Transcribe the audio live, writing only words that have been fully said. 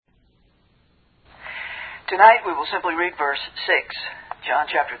Tonight we will simply read verse 6. John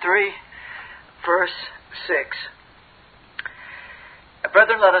chapter 3, verse 6.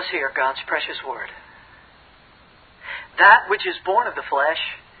 Brethren, let us hear God's precious word. That which is born of the flesh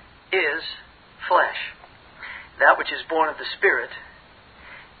is flesh. That which is born of the Spirit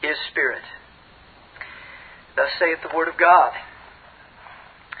is spirit. Thus saith the Word of God.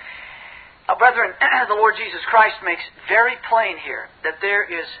 Now, brethren, the Lord Jesus Christ makes very plain here that there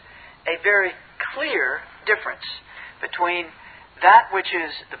is a very clear difference between that which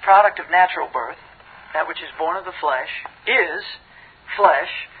is the product of natural birth, that which is born of the flesh, is flesh.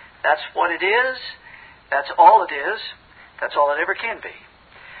 That's what it is. That's all it is. That's all it ever can be.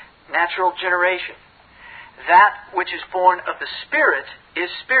 Natural generation. That which is born of the Spirit is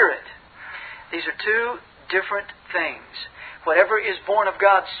spirit. These are two different things. Whatever is born of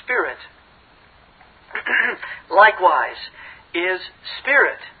God's Spirit, likewise, is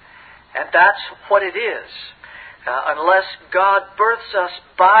spirit. And that's what it is. Unless God births us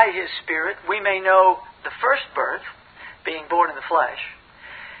by His Spirit, we may know the first birth, being born in the flesh.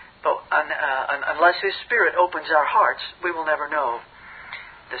 But unless His Spirit opens our hearts, we will never know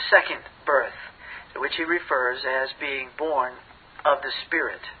the second birth, to which He refers as being born of the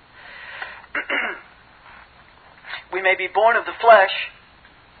Spirit. We may be born of the flesh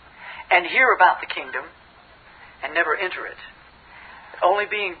and hear about the kingdom and never enter it. Only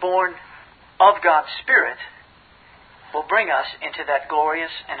being born of God's Spirit will bring us into that glorious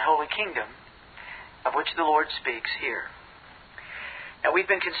and holy kingdom of which the Lord speaks here. Now, we've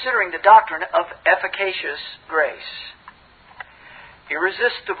been considering the doctrine of efficacious grace.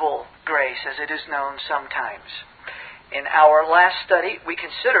 Irresistible grace, as it is known sometimes. In our last study, we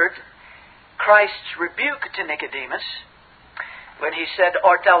considered Christ's rebuke to Nicodemus when He said,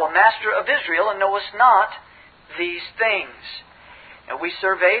 "Art thou a master of Israel, and knowest not these things?" And we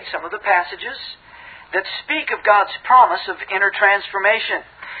surveyed some of the passages that speak of God's promise of inner transformation,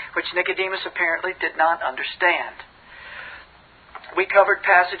 which Nicodemus apparently did not understand. We covered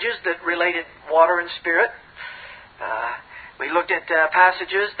passages that related water and spirit. We looked at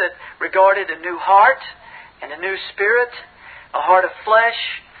passages that regarded a new heart and a new spirit, a heart of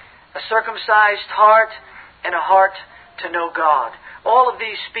flesh, a circumcised heart, and a heart to know God. All of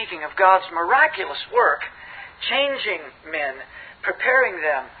these speaking of God's miraculous work, changing men, preparing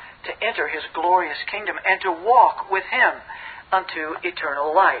them to enter His glorious kingdom and to walk with Him unto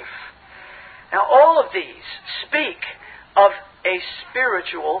eternal life. Now, all of these speak of a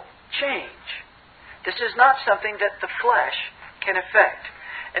spiritual change. This is not something that the flesh can effect.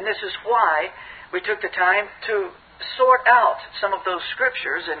 And this is why we took the time to sort out some of those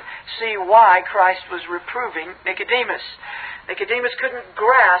scriptures and see why Christ was reproving Nicodemus. Nicodemus couldn't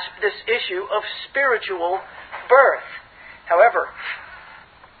grasp this issue of spiritual birth. However,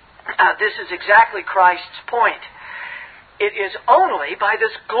 this is exactly Christ's point. It is only by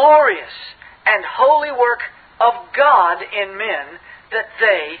this glorious and holy work of God in men that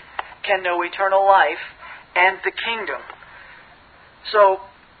they can know eternal life and the kingdom. So,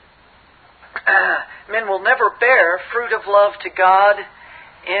 men will never bear fruit of love to God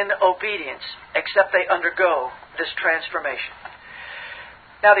in obedience except they undergo this transformation.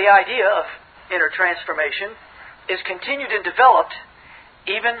 Now, the idea of inner transformation is continued and developed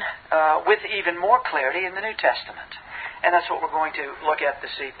with even more clarity in the New Testament. And that's what we're going to look at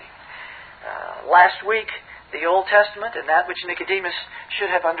this evening. Last week, the Old Testament and that which Nicodemus should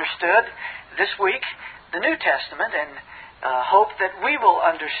have understood. This week, the New Testament, and hope that we will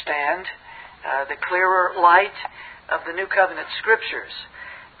understand the clearer light of the New Covenant Scriptures.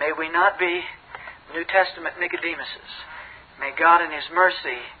 May we not be New Testament Nicodemuses. May God in His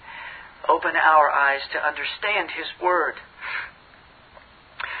mercy open our eyes to understand His Word.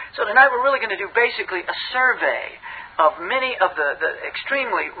 So tonight we're really going to do basically a survey of many of the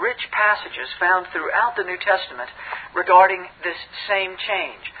extremely rich passages found throughout the New Testament regarding this same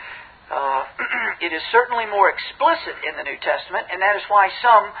change. It is certainly more explicit in the New Testament, and that is why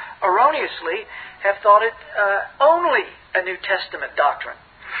some erroneously have thought it only a New Testament doctrine.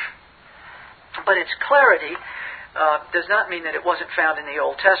 But its clarity does not mean that it wasn't found in the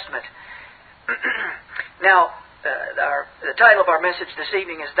Old Testament. Now, the title of our message this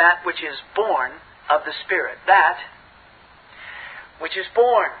evening is That Which is Born of the Spirit. That which is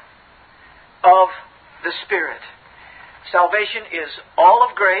born of the Spirit. Salvation is all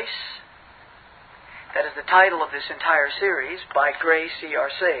of grace. That is the title of this entire series, By Grace Ye Are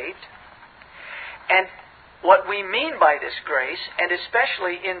Saved. And what we mean by this grace, and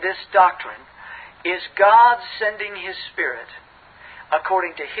especially in this doctrine, is God sending His Spirit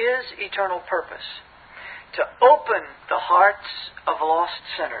according to His eternal purpose to open the hearts of lost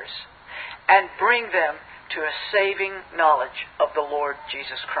sinners and bring them to a saving knowledge of the Lord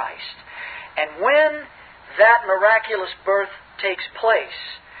Jesus Christ. And when that miraculous birth takes place,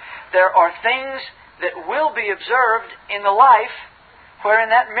 there are things that will be observed in the life wherein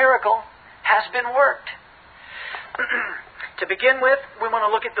that miracle has been worked. To begin with, we want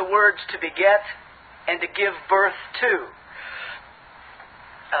to look at the words to beget and to give birth to.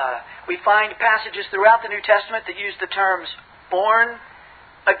 We find passages throughout the New Testament that use the terms born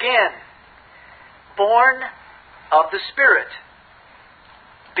again, born of the Spirit,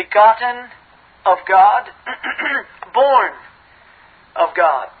 begotten of God, born of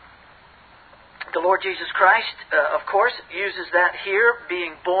God. The Lord Jesus Christ, of course, uses that here,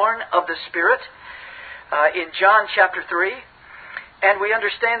 being born of the Spirit, in John chapter 3. And we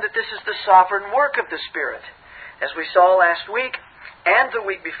understand that this is the sovereign work of the Spirit. As we saw last week and the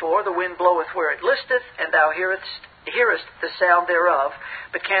week before, the wind bloweth where it listeth, and thou hearest the sound thereof,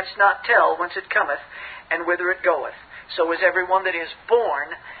 but canst not tell whence it cometh, and whither it goeth. So is everyone that is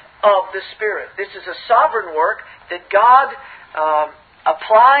born of the Spirit. This is a sovereign work that God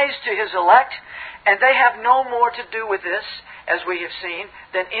applies to His elect, and they have no more to do with this, as we have seen,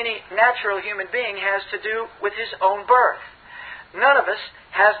 than any natural human being has to do with his own birth. None of us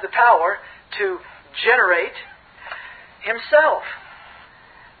has the power to generate himself.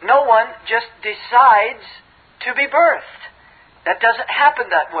 No one just decides to be birthed. That doesn't happen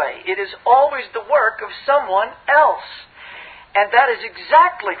that way. It is always the work of someone else. And that is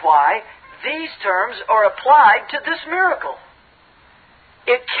exactly why these terms are applied to this miracle.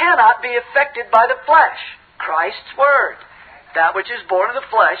 It cannot be affected by the flesh. Christ's Word. That which is born of the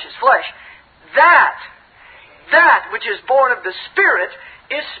flesh is flesh. That which is born of the Spirit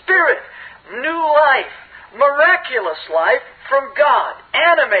is spirit. New life, miraculous life from God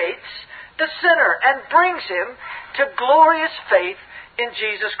animates the sinner and brings him to glorious faith in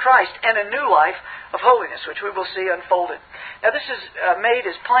Jesus Christ and a new life of holiness, which we will see unfolded. Now this is made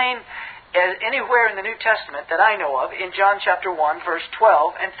as plain as anywhere in the New Testament that I know of in John chapter 1, verse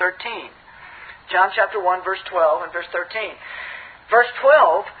 12 and 13. John chapter 1, verse 12 and verse 13. Verse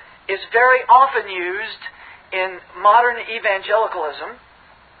 12 is very often used in modern evangelicalism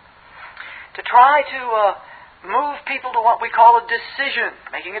to try to move people to what we call a decision,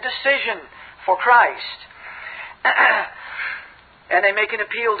 making a decision for Christ. And they make an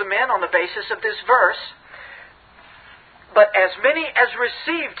appeal to men on the basis of this verse. But as many as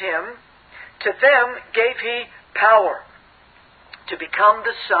received Him, to them gave He power to become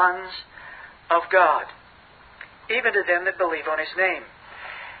the sons of God, even to them that believe on His name.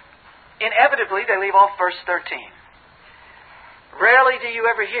 Inevitably, they leave off verse 13. Rarely do you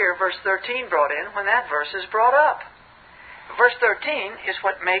ever hear verse 13 brought in when that verse is brought up. Verse 13 is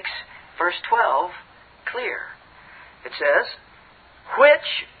what makes verse 12 clear. It says,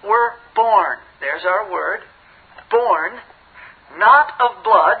 which were born, there's our word, born, not of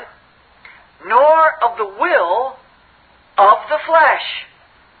blood, nor of the will of the flesh,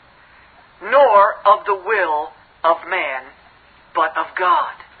 nor of the will of man, but of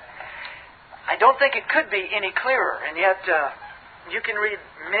God. I don't think it could be any clearer, and yet you can read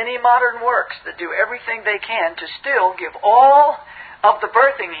many modern works that do everything they can to still give all of the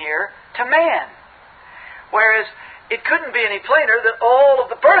birthing here to man. Whereas it couldn't be any plainer that all of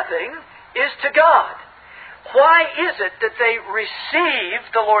the birthing is to God. Why is it that they receive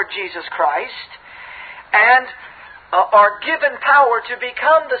the Lord Jesus Christ and are given power to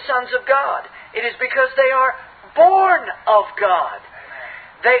become the sons of God? It is because they are born of God.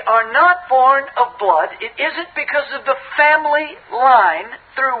 They are not born of blood. It isn't because of the family line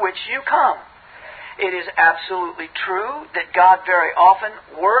through which you come. It is absolutely true that God very often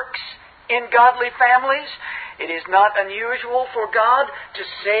works in godly families. It is not unusual for God to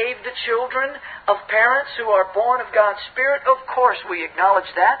save the children of parents who are born of God's Spirit. Of course, we acknowledge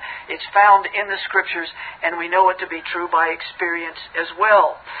that. It's found in the Scriptures, and we know it to be true by experience as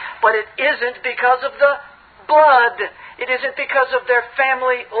well. But it isn't because of the blood. It isn't because of their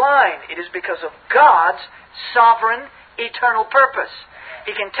family line. It is because of God's sovereign, eternal purpose.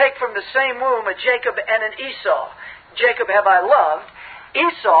 He can take from the same womb a Jacob and an Esau. Jacob have I loved,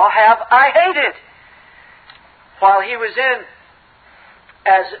 Esau have I hated. While he was in,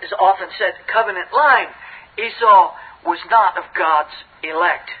 as is often said, covenant line, Esau was not of God's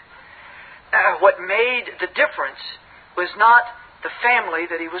elect. What made the difference was not the family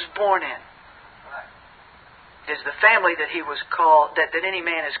that he was born in. It is the family that he was called, that any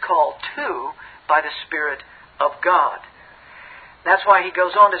man is called to by the Spirit of God. That's why he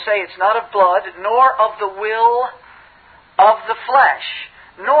goes on to say it's not of blood, nor of the will of the flesh,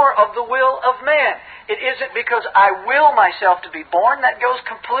 nor of the will of man. It isn't because I will myself to be born. That goes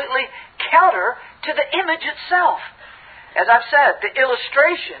completely counter to the image itself. As I've said, the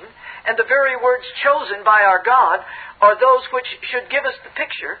illustration and the very words chosen by our God are those which should give us the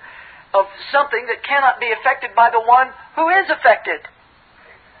picture of something that cannot be affected by the one who is affected.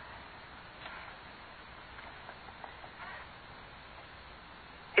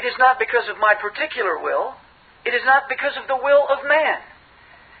 It is not because of my particular will. It is not because of the will of man.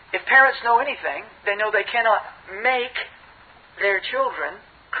 If parents know anything, they know they cannot make their children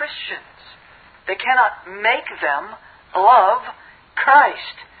Christians. They cannot make them love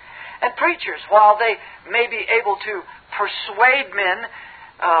Christ. And preachers, while they may be able to persuade men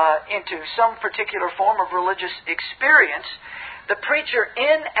into some particular form of religious experience, the preacher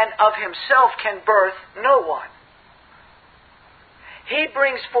in and of himself can birth no one. He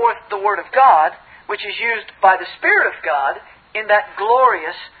brings forth the Word of God, which is used by the Spirit of God in that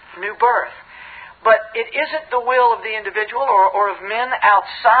glorious new birth. But it isn't the will of the individual or of men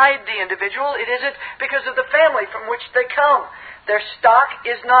outside the individual. It isn't because of the family from which they come. Their stock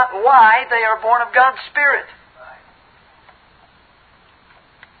is not why they are born of God's Spirit.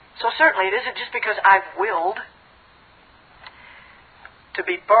 So certainly it isn't just because I've willed to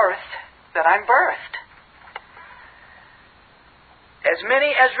be birthed that I'm birthed. As many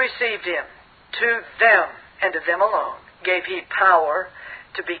as received Him, to them and to them alone gave He power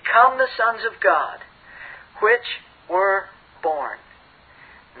to become the sons of God, which were born,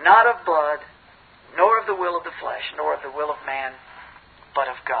 not of blood, nor of the will of the flesh, nor of the will of man, but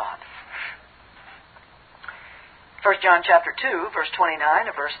of God. 1 John chapter 2, verse 29,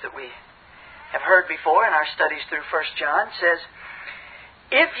 a verse that we have heard before in our studies through 1 John, says,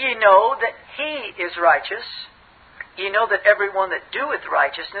 If ye know that He is righteous, ye know that every one that doeth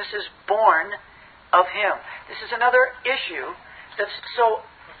righteousness is born of Him. This is another issue that's so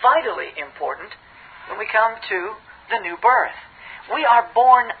vitally important when we come to the new birth. We are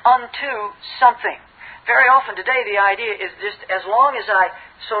born unto something. Very often today the idea is just as long as I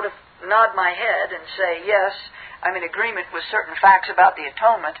sort of nod my head and say, yes, I'm in agreement with certain facts about the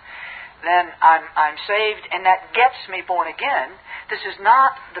atonement, then I'm saved and that gets me born again. This is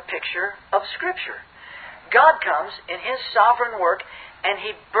not the picture of Scripture. God comes in His sovereign work and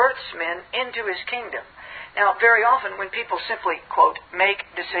He births men into His kingdom. Now, very often when people simply, quote, make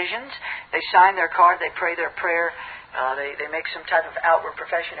decisions, they sign their card, they pray their prayer, they make some type of outward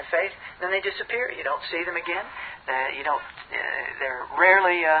profession of faith, then they disappear. You don't see them again. They're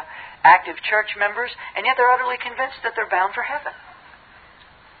rarely active church members, and yet they're utterly convinced that they're bound for heaven.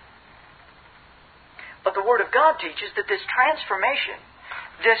 But the Word of God teaches that this transformation,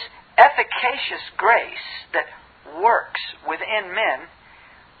 this efficacious grace that works within men,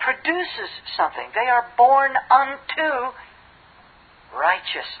 produces something. They are born unto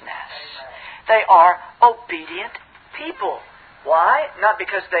righteousness. They are obedient people. Why? Not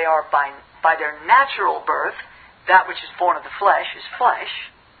because they are by their natural birth, that which is born of the flesh is flesh,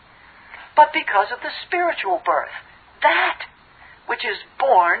 but because of the spiritual birth, that which is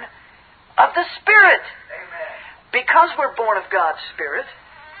born of the Spirit. Amen. Because we're born of God's Spirit,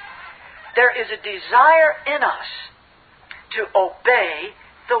 there is a desire in us to obey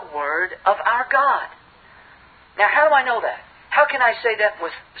the Word of our God. Now, how do I know that? How can I say that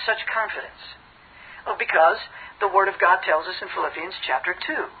with such confidence? Well, because the Word of God tells us in Philippians chapter 2,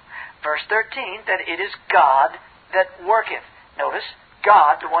 verse 13, that it is God that worketh. Notice,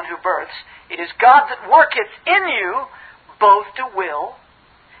 God, the one who births, it is God that worketh in you both to will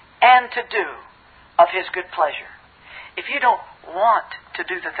and to do of His good pleasure. If you don't want to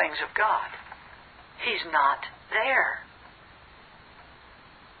do the things of God, He's not there.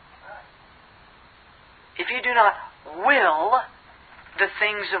 If you do not will the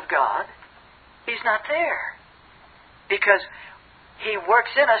things of God, He's not there. Because He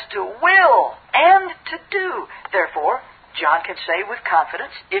works in us to will and to do. Therefore, John can say with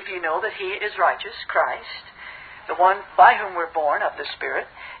confidence, if you know that He is righteous, Christ, the one by whom we're born of the Spirit,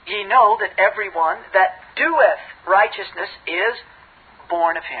 ye know that everyone that doeth righteousness is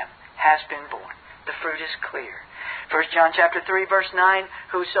born of Him, has been born. The fruit is clear. 1 John chapter 3, verse 9,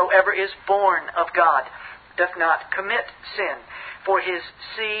 whosoever is born of God doth not commit sin, for his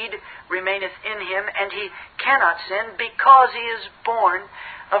seed remaineth in him, and he cannot sin because he is born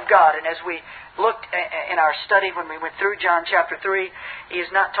of God. And as we looked in our study when we went through John chapter 3, he is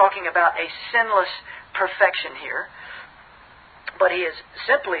not talking about a sinless perfection here, but he is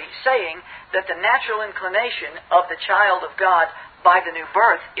simply saying that the natural inclination of the child of God by the new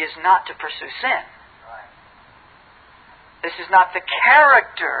birth is not to pursue sin. This is not the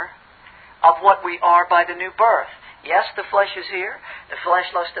character of what we are by the new birth. Yes, the flesh is here. The flesh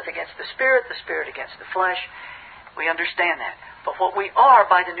lusteth against the Spirit against the flesh. We understand that. But what we are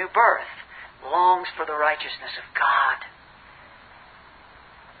by the new birth, longs for the righteousness of God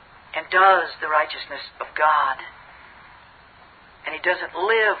and does the righteousness of God. And he doesn't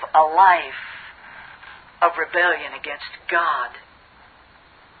live a life of rebellion against God.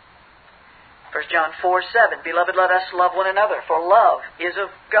 1 John 4:7, Beloved, let us love one another, for love is of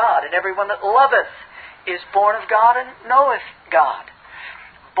God, and everyone that loveth is born of God and knoweth God.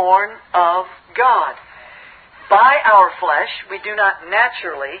 Born of God. By our flesh, we do not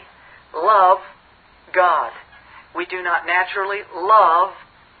naturally love God. We do not naturally love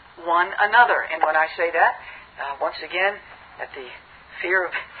one another. And when I say that, once again, at the fear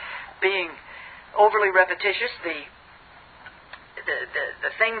of being overly repetitious, the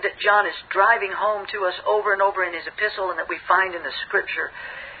thing that John is driving home to us over and over in his epistle and that we find in the Scripture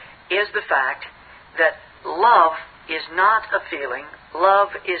is the fact that love is not a feeling, love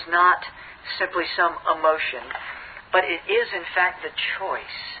is not simply some emotion, but it is in fact the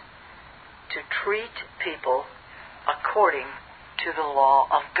choice to treat people according to the law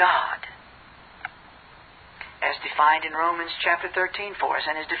of God, as defined in Romans chapter 13 for us,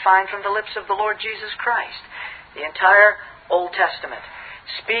 and is defined from the lips of the Lord Jesus Christ. The entire Old Testament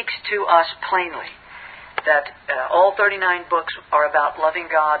speaks to us plainly that all 39 books are about loving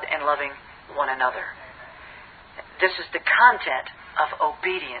God and loving one another. This is the content of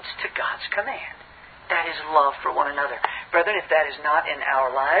obedience to God's command. That is love for one another. Brethren, if that is not in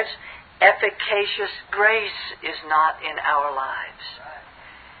our lives, efficacious grace is not in our lives.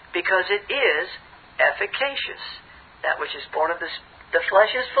 Because it is efficacious. That which is born of the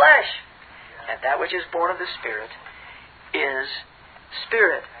flesh is flesh. And that which is born of the Spirit is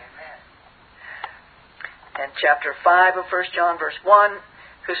Spirit. And chapter 5 of 1 John verse 1,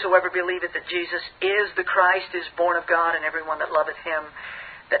 Whosoever believeth that Jesus is the Christ is born of God, and everyone that loveth him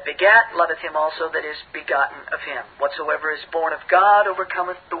that begat loveth him also that is begotten of him. Whatsoever is born of God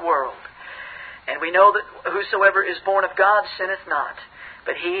overcometh the world. And we know that whosoever is born of God sinneth not,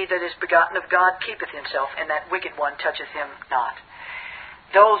 but he that is begotten of God keepeth himself, and that wicked one toucheth him not.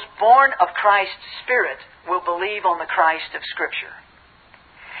 Those born of Christ's Spirit will believe on the Christ of Scripture.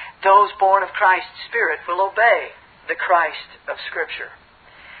 Those born of Christ's Spirit will obey the Christ of Scripture.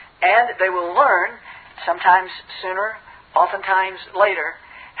 And they will learn, sometimes sooner, oftentimes later,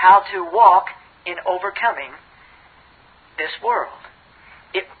 how to walk in overcoming this world.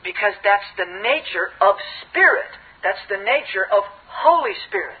 Because that's the nature of Spirit. That's the nature of Holy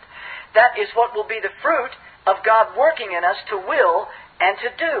Spirit. That is what will be the fruit of God working in us to will and to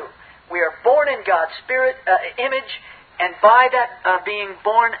do. We are born in God's Spirit image, and by that being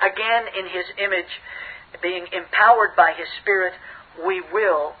born again in His image, being empowered by His Spirit, we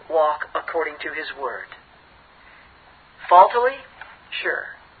will walk according to His Word. Faultily? Sure.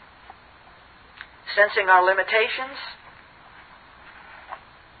 Sensing our limitations?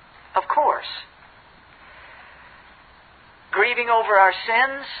 Of course. Grieving over our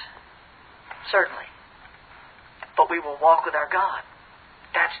sins? Certainly. But we will walk with our God.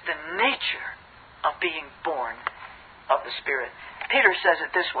 That's the nature of being born of the Spirit. Peter says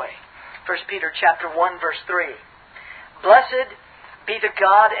it this way. 1 Peter chapter 1, verse 3. Blessed be the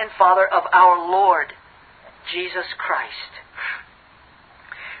God and Father of our Lord Jesus Christ,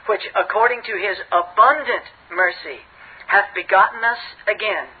 which according to His abundant mercy hath begotten us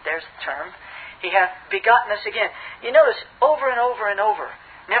again. There's the term. He hath begotten us again. You notice over and over and over,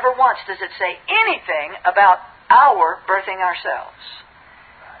 never once does it say anything about our birthing ourselves.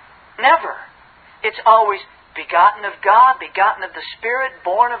 Never. It's always begotten of God, begotten of the Spirit,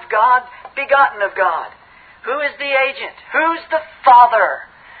 born of God, begotten of God. Who is the agent? Who's the Father?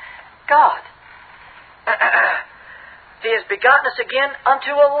 God. He has begotten us again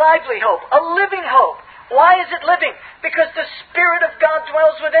unto a lively hope, a living hope. Why is it living? Because the Spirit of God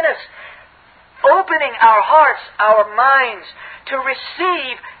dwells within us, opening our hearts, our minds, to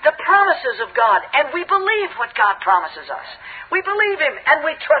receive the promises of God. And we believe what God promises us. We believe Him and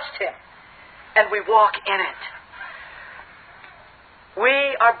we trust Him. And we walk in it.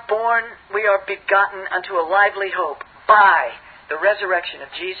 We are born, we are begotten unto a lively hope by the resurrection of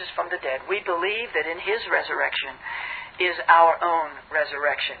Jesus from the dead. We believe that in His resurrection is our own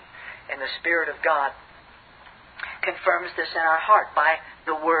resurrection. And the Spirit of God confirms this in our heart by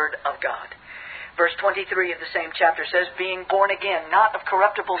the Word of God. Verse 23 of the same chapter says, being born again, not of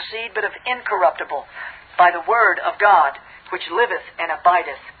corruptible seed, but of incorruptible, by the Word of God, which liveth and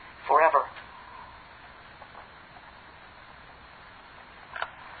abideth forever.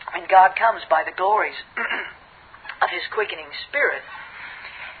 When God comes by the glories of His quickening Spirit,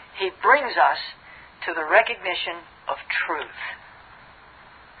 He brings us to the recognition of truth.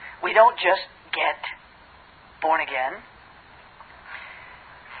 We don't just get born again.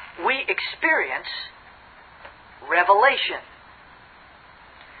 we experience revelation.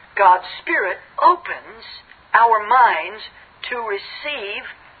 God's Spirit opens our minds to receive,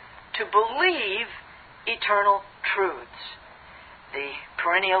 to believe eternal truths. The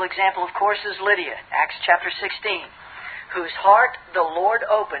perennial example, of course, is Lydia, Acts chapter 16, whose heart the Lord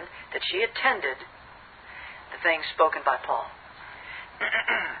opened that she attended the things spoken by Paul.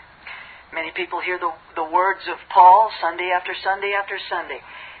 Many people hear the words of Paul Sunday after Sunday after Sunday,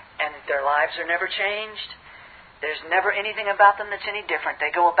 and their lives are never changed. There's never anything about them that's any different. They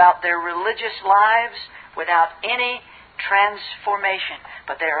go about their religious lives without any transformation.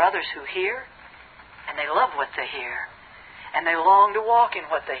 But there are others who hear, and they love what they hear, and they long to walk in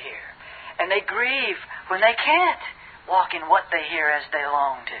what they hear, and they grieve when they can't walk in what they hear as they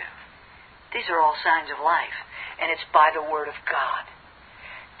long to. These are all signs of life, and it's by the Word of God.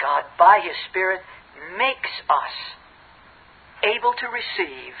 God, by His Spirit, makes us able to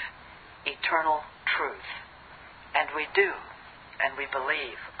receive eternal truth. And we do, and we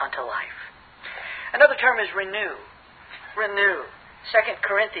believe unto life. Another term is renew. Renew. 2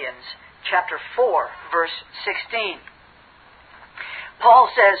 Corinthians chapter 4, verse 16.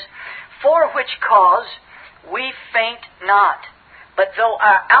 Paul says, "For which cause we faint not, but though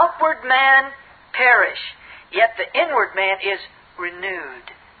our outward man perish, yet the inward man is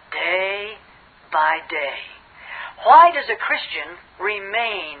renewed day by day." Why does a Christian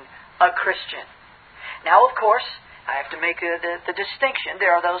remain a Christian? Now, of course, I have to make the distinction.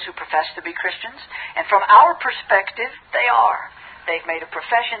 There are those who profess to be Christians, and from our perspective, they are. They've made a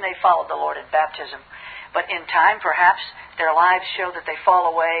profession, they followed the Lord in baptism. But in time, perhaps, their lives show that they fall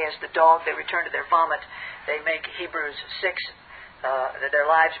away as the dog, they return to their vomit. They make Hebrews 6, their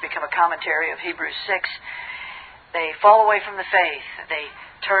lives become a commentary of Hebrews 6. They fall away from the faith. They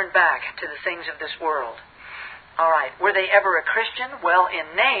turn back to the things of this world. All right, were they ever a Christian? Well,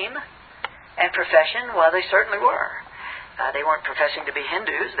 in name and profession, well, they certainly were. They weren't professing to be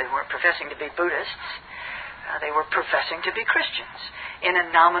Hindus. They weren't professing to be Buddhists. They were professing to be Christians. In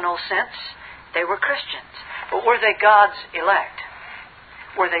a nominal sense, they were Christians. But were they God's elect?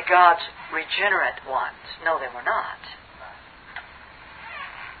 Were they God's regenerate ones? No, they were not.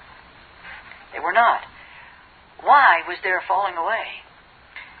 They were not. Why was there a falling away?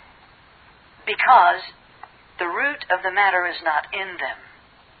 Because the root of the matter is not in them.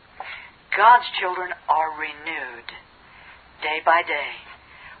 God's children are renewed day by day.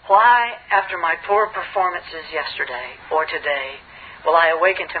 Why, after my poor performances yesterday or today, will I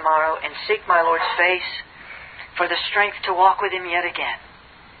awaken tomorrow and seek my Lord's face for the strength to walk with Him yet again?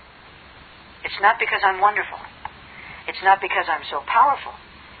 It's not because I'm wonderful. It's not because I'm so powerful.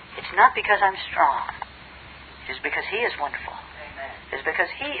 It's not because I'm strong. It is because He is wonderful. Amen. It is because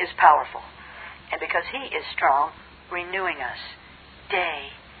He is powerful. And because He is strong, renewing us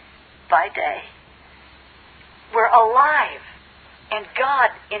day by day. We're alive. And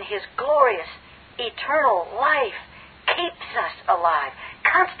God, in His glorious, eternal life, keeps us alive,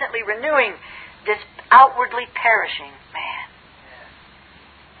 constantly renewing this outwardly perishing man.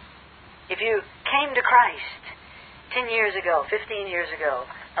 If you came to Christ 10 years ago, 15 years ago,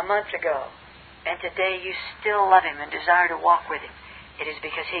 a month ago, and today you still love Him and desire to walk with Him, it is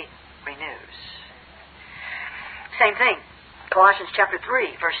because He renews. Same thing, Colossians chapter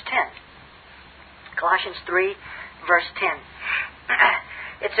 3, verse 10. Colossians 3, verse 10.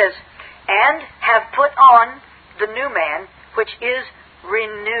 It says, "And have put on the new man, which is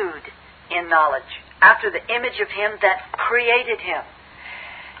renewed in knowledge, after the image of Him that created him."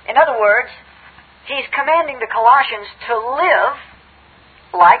 In other words, he's commanding the Colossians to live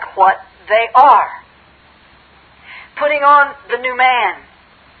like what they are. Putting on the new man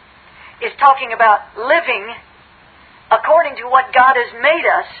is talking about living according to what God has made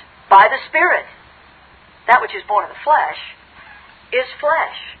us by the Spirit. That which is born of the flesh is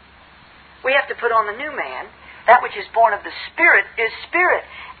flesh. We have to put on the new man. That which is born of the Spirit is spirit.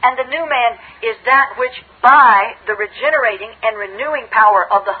 And the new man is that which, by the regenerating and renewing power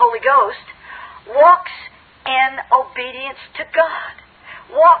of the Holy Ghost, walks in obedience to God,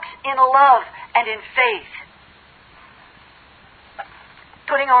 walks in love and in faith.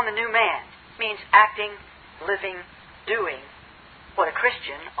 Putting on the new man means acting, living, doing what a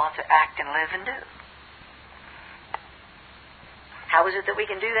Christian ought to act and live and do. How is it that we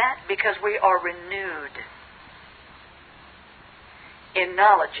can do that? Because we are renewed in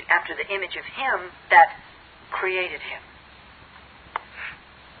knowledge after the image of Him that created him.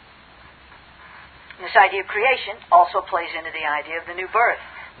 And this idea of creation also plays into the idea of the new birth.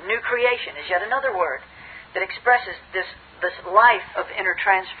 New creation is yet another word that expresses this life of inner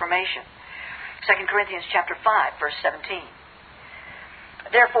transformation. 2 Corinthians chapter 5, verse 17.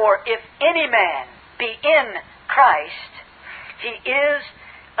 Therefore, if any man be in Christ, he is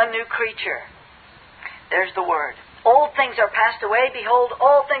a new creature. There's the word. Old things are passed away. Behold,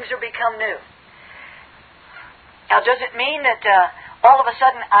 all things are become new. Now, does it mean that all of a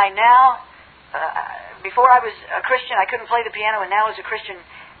sudden I now, before I was a Christian, I couldn't play the piano, and now as a Christian,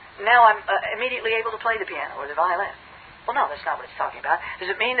 now I'm immediately able to play the piano or the violin? Well, no, that's not what it's talking about. Does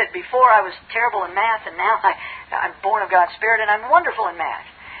it mean that before I was terrible in math, and now I'm born of God's Spirit and I'm wonderful in math?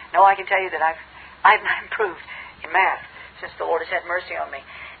 No, I can tell you that I've not improved in math since the Lord has had mercy on me.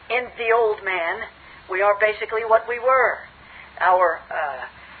 In the old man, we are basically what we were. Our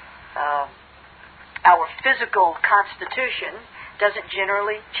physical constitution doesn't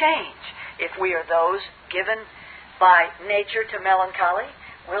generally change. If we are those given by nature to melancholy,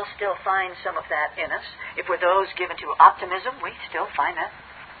 we'll still find some of that in us. If we're those given to optimism, we still find that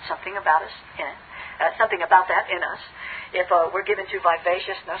something about us in it. Something about that in us. If we're given to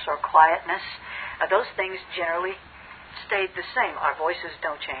vivaciousness or quietness, those things generally stayed the same. Our voices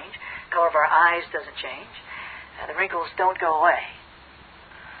don't change. The color of our eyes doesn't change. The wrinkles don't go away.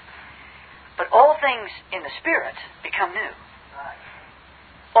 But all things in the Spirit become new.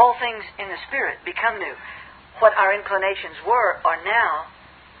 All things in the Spirit become new. What our inclinations were are now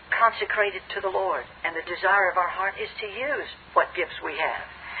consecrated to the Lord, and the desire of our heart is to use what gifts we have.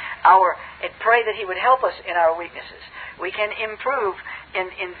 And pray that He would help us in our weaknesses. We can improve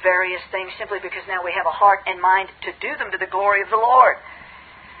in various things simply because now we have a heart and mind to do them to the glory of the Lord.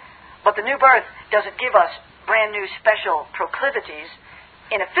 But the new birth doesn't give us brand new special proclivities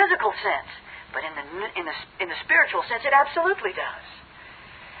in a physical sense, but in the spiritual sense, it absolutely does.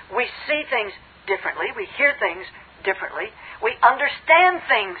 We see things differently. We hear things differently. We understand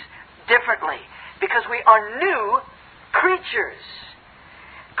things differently because we are new creatures,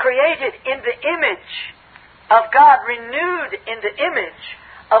 created in the image of God, renewed in the image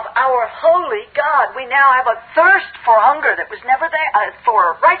of our holy God. We now have a thirst for hunger that was never there,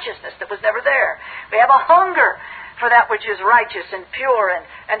 for righteousness that was never there. We have a hunger for that which is righteous and pure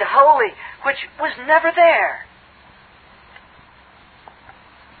and holy, which was never there.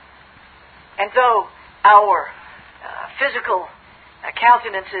 And though our physical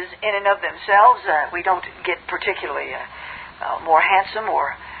countenances in and of themselves, we don't get particularly more handsome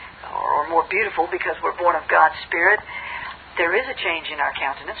or more beautiful because we're born of God's Spirit, there is a change in our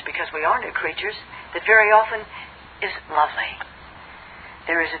countenance because we are new creatures that very often is lovely.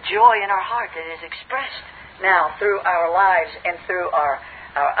 There is a joy in our heart that is expressed now through our lives and through our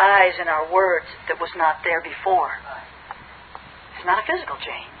eyes and our words that was not there before. It's not a physical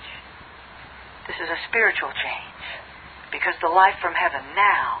change. This is a spiritual change because the life from heaven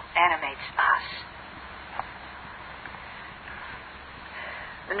now animates us.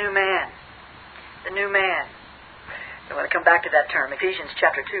 The new man. The new man. I want to come back to that term. Ephesians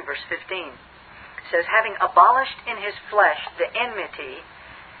chapter 2, verse 15 says, having abolished in His flesh the enmity,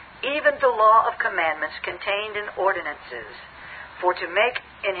 even the law of commandments contained in ordinances, for to make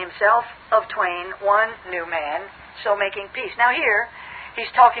in Himself of twain one new man, so making peace. Now here,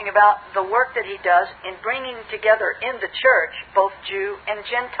 he's talking about the work that He does in bringing together in the church both Jew and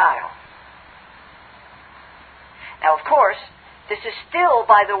Gentile. Now, of course, this is still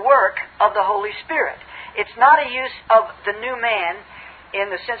by the work of the Holy Spirit. It's not a use of the new man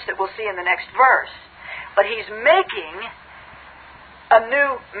in the sense that we'll see in the next verse. But He's making a new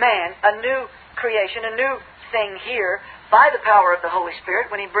man, a new creation, a new thing here by the power of the Holy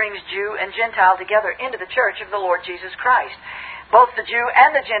Spirit when He brings Jew and Gentile together into the church of the Lord Jesus Christ. Both the Jew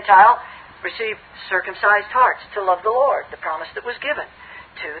and the Gentile receive circumcised hearts to love the Lord, the promise that was given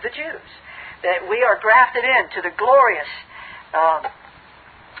to the Jews. That we are grafted into the glorious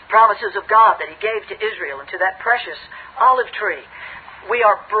promises of God that He gave to Israel and to that precious olive tree. We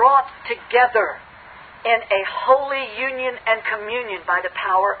are brought together in a holy union and communion by the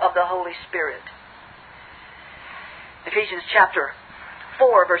power of the Holy Spirit. Ephesians chapter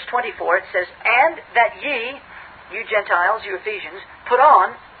 4, verse 24, it says, and that ye, you Gentiles, you Ephesians, put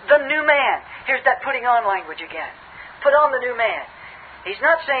on the new man. Here's that putting on language again. Put on the new man. He's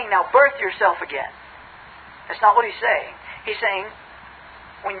not saying, now birth yourself again. That's not what He's saying. He's saying,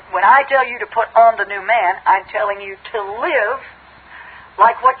 when I tell you to put on the new man, I'm telling you to live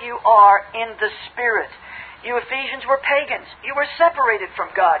like what you are in the Spirit. You Ephesians were pagans. You were separated from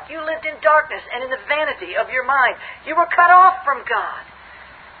God. You lived in darkness and in the vanity of your mind. You were cut off from God.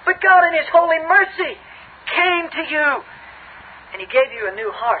 But God in His holy mercy came to you and He gave you a new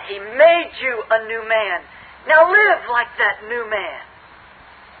heart. He made you a new man. Now live like that new man.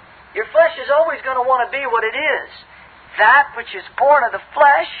 Your flesh is always going to want to be what it is. That which is born of the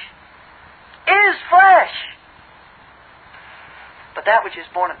flesh is flesh. But that which is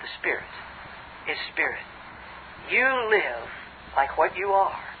born of the Spirit is spirit. You live like what you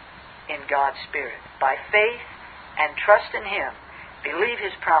are in God's Spirit, by faith and trust in Him, believe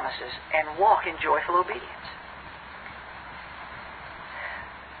His promises, and walk in joyful obedience.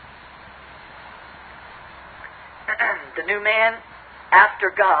 The new man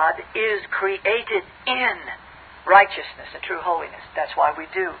after God is created in righteousness and true holiness. That's why we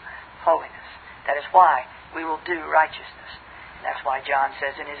do holiness. That is why we will do righteousness. And that's why John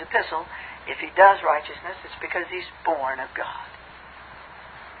says in his epistle, if he does righteousness, it's because he's born of God.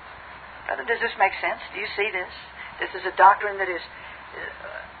 Brother, does this make sense? Do you see this? This is a doctrine that is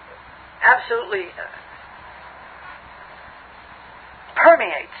absolutely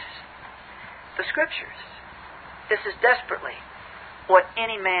permeates the Scriptures. This is desperately what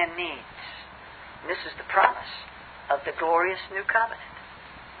any man needs. And this is the promise of the glorious new covenant.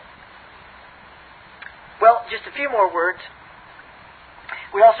 Well, just a few more words.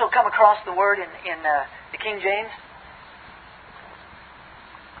 We also come across the word in the King James,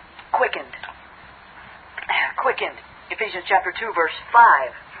 quickened. Quickened. Ephesians chapter 2, verse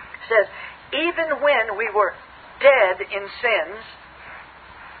 5 says, even when we were dead in sins,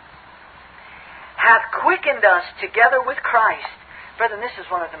 hath quickened us together with Christ. Brethren, this is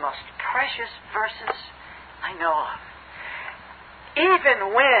one of the most precious verses I know of.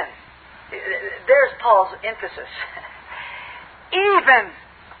 Even when, there's Paul's emphasis, even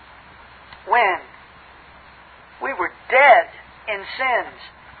when we were dead in sins,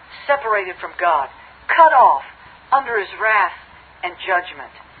 separated from God, cut off under His wrath and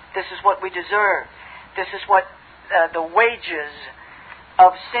judgment. This is what we deserve. This is what the wages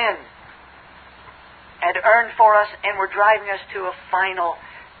of sin had earned for us, and were driving us to a final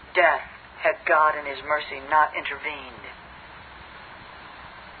death had God in His mercy not intervened.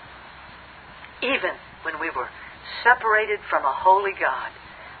 Even when we were separated from a holy God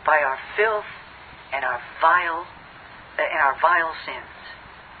by our filth and our vile sins,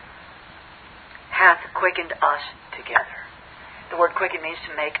 hath quickened us together. The word quicken means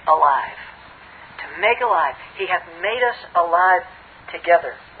to make alive. To make alive. He hath made us alive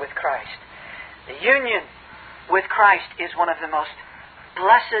together with Christ. The union with Christ is one of the most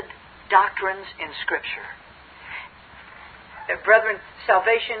blessed doctrines in Scripture. Brethren,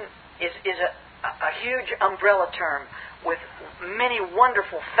 salvation is a huge umbrella term with many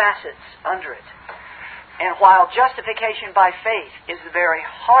wonderful facets under it. And while justification by faith is the very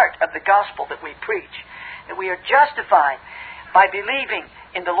heart of the gospel that we preach, that we are justified by believing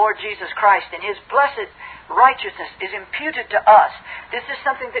in the Lord Jesus Christ, and His blessed righteousness is imputed to us. This is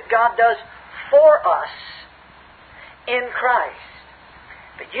something that God does for us in Christ.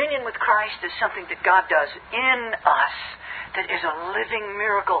 The union with Christ is something that God does in us that is a living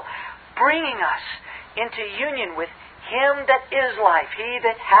miracle, bringing us into union with Him that is life. He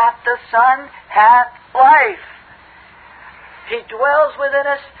that hath the Son hath life. He dwells within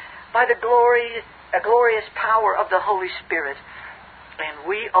us by the glorious power of the Holy Spirit. And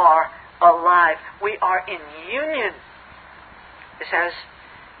we are alive. We are in union. This has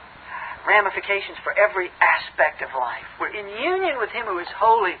ramifications for every aspect of life. We're in union with Him who is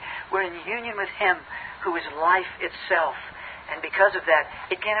holy. We're in union with Him who is life itself. And because of that,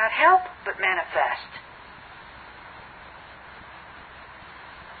 it cannot help but manifest.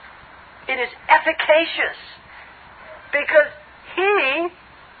 It is efficacious because He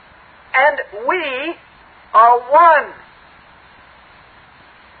and we are one.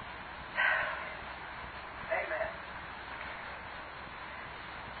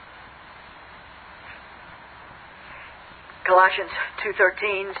 Colossians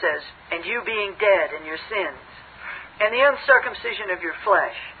 2:13 says, and you being dead in your sins, and the uncircumcision of your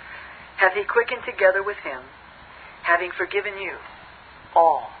flesh, hath He quickened together with Him, having forgiven you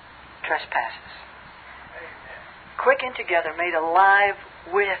all trespasses. Amen. Quickened together, made alive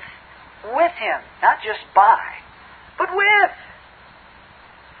with Him, not just by, but with.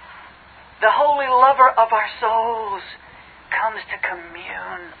 The holy lover of our souls comes to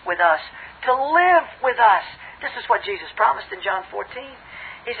commune with us, to live with us. This is what Jesus promised in John 14.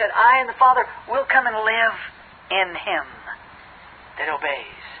 He said, I and the Father will come and live in him that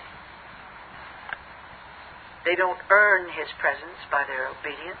obeys. They don't earn His presence by their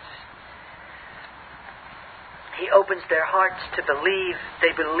obedience. He opens their hearts to believe.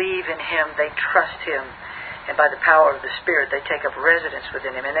 They believe in Him. They trust Him. And by the power of the Spirit, they take up residence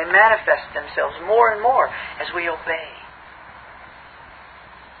within Him. And they manifest themselves more and more as we obey.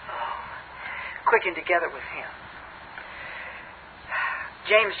 Quickened together with Him.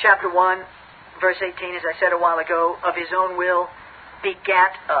 James chapter 1, verse 18, as I said a while ago, of His own will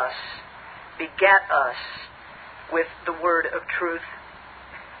begat us with the word of truth.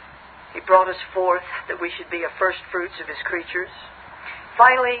 He brought us forth that we should be a first fruits of His creatures.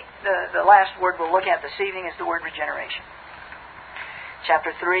 Finally, the last word we'll look at this evening is the word regeneration.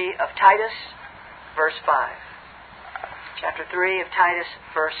 Chapter 3 of Titus, verse 5. Chapter 3 of Titus,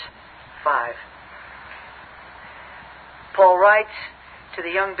 verse 5. Paul writes to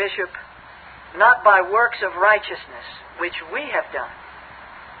the young bishop, not by works of righteousness, which we have done,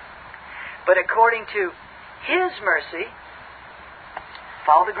 but according to His mercy,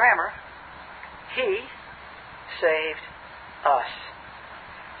 follow the grammar, He saved us.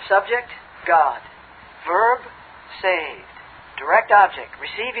 Subject, God. Verb, saved. Direct object,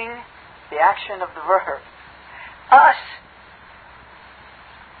 receiving the action of the verb. Us.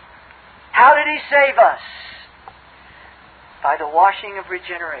 How did He save us? By the washing of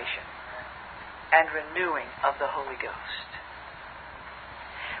regeneration and renewing of the Holy Ghost.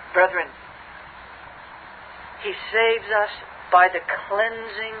 Brethren, He saves us by the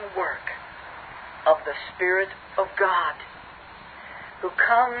cleansing work of the Spirit of God, who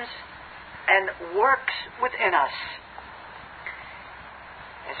comes and works within us.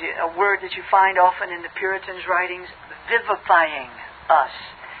 As a word that you find often in the Puritans' writings, vivifying us,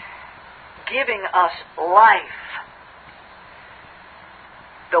 giving us life.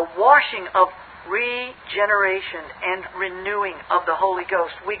 The washing of regeneration and renewing of the Holy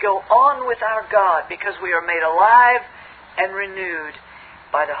Ghost. We go on with our God because we are made alive and renewed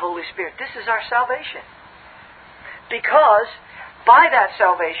by the Holy Spirit. This is our salvation. Because by that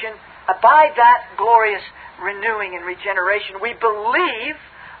salvation, by that glorious renewing and regeneration, we believe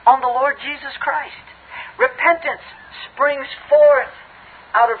on the Lord Jesus Christ. Repentance springs forth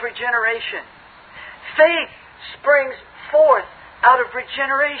out of regeneration. Faith springs forth out of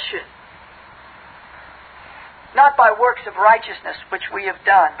regeneration. Not by works of righteousness which we have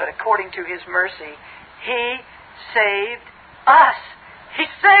done, but according to His mercy, He saved us. He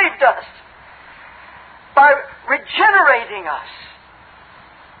saved us by regenerating us.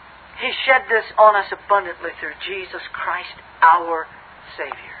 He shed this on us abundantly through Jesus Christ, our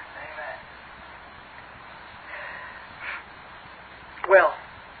Savior. Amen. Well,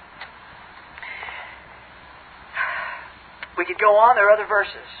 we could go on. There are other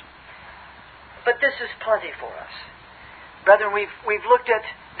verses. But this is plenty for us. Brethren, we've looked at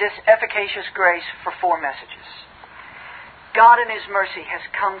this efficacious grace for 4 messages. God in His mercy has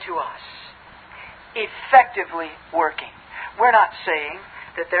come to us, effectively working. We're not saying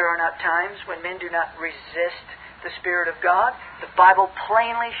that there are not times when men do not resist the Spirit of God. The Bible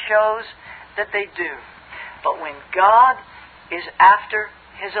plainly shows that they do. But when God is after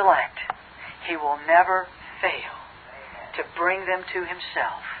His elect, He will never fail to bring them to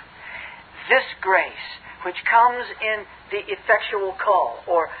Himself. This grace, which comes in the effectual call,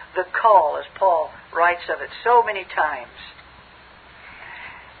 or the call as Paul writes of it so many times,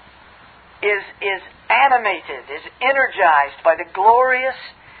 is animated, is energized by the glorious,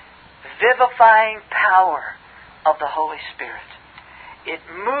 vivifying power of the Holy Spirit. It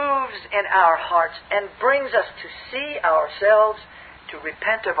moves in our hearts and brings us to see ourselves, to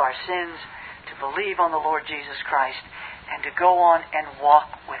repent of our sins, to believe on the Lord Jesus Christ, and to go on and walk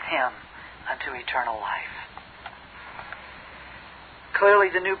with Him unto eternal life.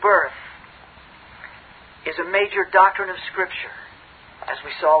 Clearly, the new birth is a major doctrine of Scripture. As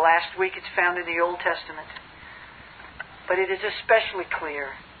we saw last week, it's found in the Old Testament, but it is especially clear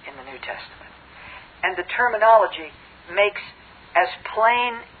in the New Testament. And the terminology makes as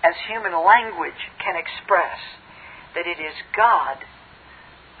plain as human language can express that it is God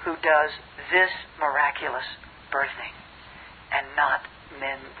who does this miraculous birthing and not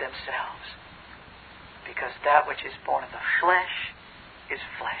men themselves. Because that which is born of the flesh is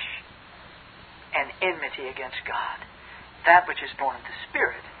flesh, and enmity against God. That which is born of the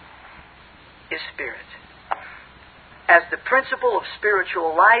Spirit is spirit. As the principle of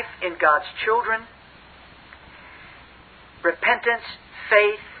spiritual life in God's children, repentance,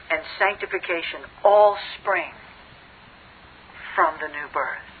 faith, and sanctification all spring from the new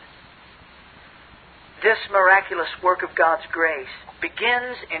birth. This miraculous work of God's grace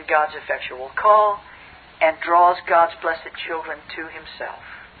begins in God's effectual call and draws God's blessed children to Himself.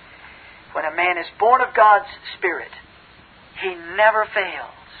 When a man is born of God's Spirit, he never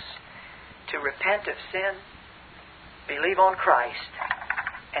fails to repent of sin, believe on Christ,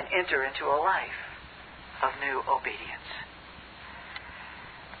 and enter into a life of new obedience.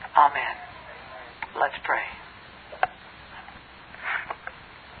 Amen. Let's pray.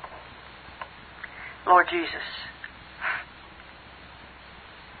 Lord Jesus,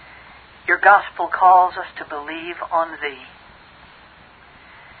 Your gospel calls us to believe on Thee.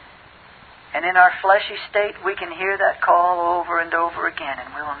 And in our fleshy state, we can hear that call over and over again,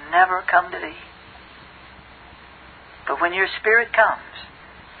 and we will never come to Thee. But when Your Spirit comes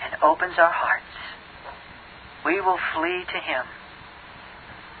and opens our hearts, we will flee to Him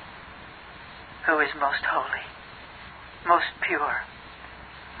who is most holy, most pure,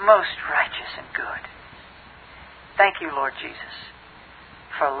 most righteous and good. Thank You, Lord Jesus,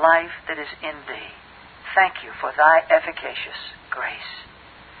 for life that is in Thee. Thank You for Thy efficacious grace.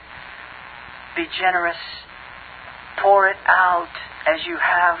 Be generous. Pour it out as You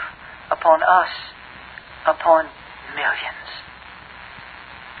have upon us, upon millions.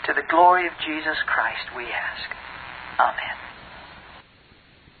 To the glory of Jesus Christ we ask. Amen.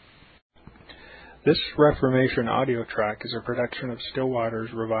 This Reformation audio track is a production of Still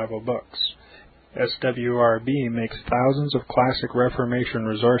Waters Revival Books. SWRB makes thousands of classic Reformation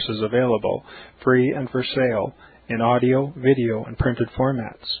resources available, free and for sale, in audio, video, and printed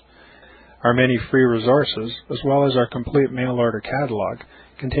formats. Our many free resources, as well as our complete mail-order catalog,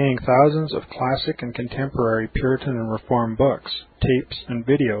 containing thousands of classic and contemporary Puritan and Reformed books, tapes, and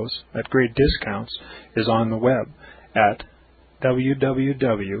videos at great discounts, is on the web at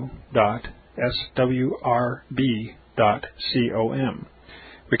www.swrb.com.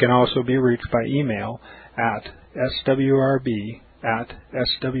 We can also be reached by email at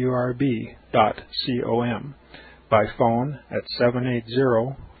swrb@swrb.com, by phone at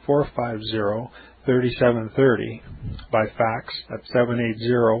 780-450-3730, by fax at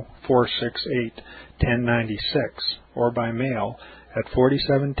 780-468-1096, or by mail at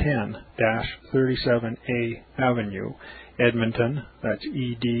 4710-37A Avenue, Edmonton, that's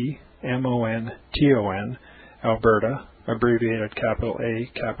Edmonton, Alberta, abbreviated capital A,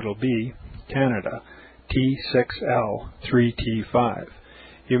 capital B, Canada, T6L3T5.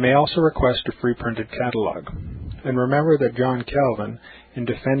 You may also request a free printed catalog. And remember that John Calvin, in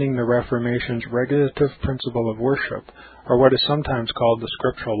defending the Reformation's regulative principle of worship, or what is sometimes called the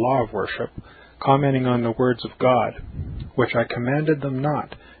scriptural law of worship, commenting on the words of God, which I commanded them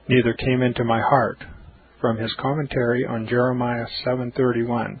not, neither came into my heart, from his commentary on Jeremiah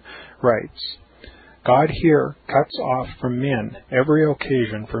 7:31, writes, God here cuts off from men every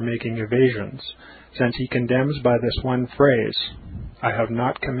occasion for making evasions, since He condemns by this one phrase, I have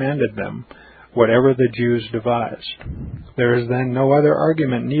not commanded them, whatever the Jews devised. There is then no other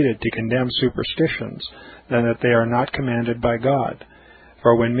argument needed to condemn superstitions than that they are not commanded by God.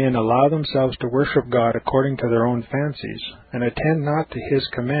 For when men allow themselves to worship God according to their own fancies, and attend not to His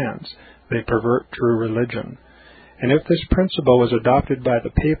commands, they pervert true religion. And if this principle was adopted by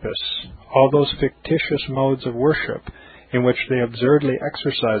the Papists, all those fictitious modes of worship in which they absurdly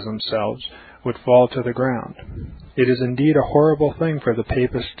exercise themselves would fall to the ground. It is indeed a horrible thing for the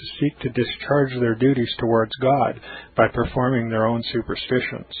Papists to seek to discharge their duties towards God by performing their own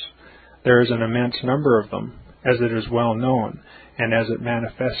superstitions. There is an immense number of them, as it is well known, and as it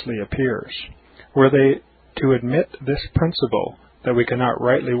manifestly appears. Were they to admit this principle, that we cannot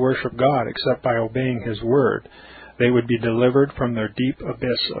rightly worship God except by obeying His word, they would be delivered from their deep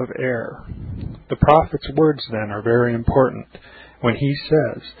abyss of error. The prophet's words, then, are very important, when he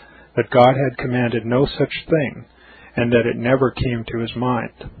says that God had commanded no such thing, and that it never came to his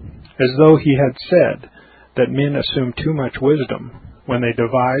mind, as though he had said that men assume too much wisdom when they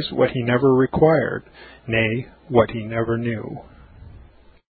devise what He never required, nay, what He never knew.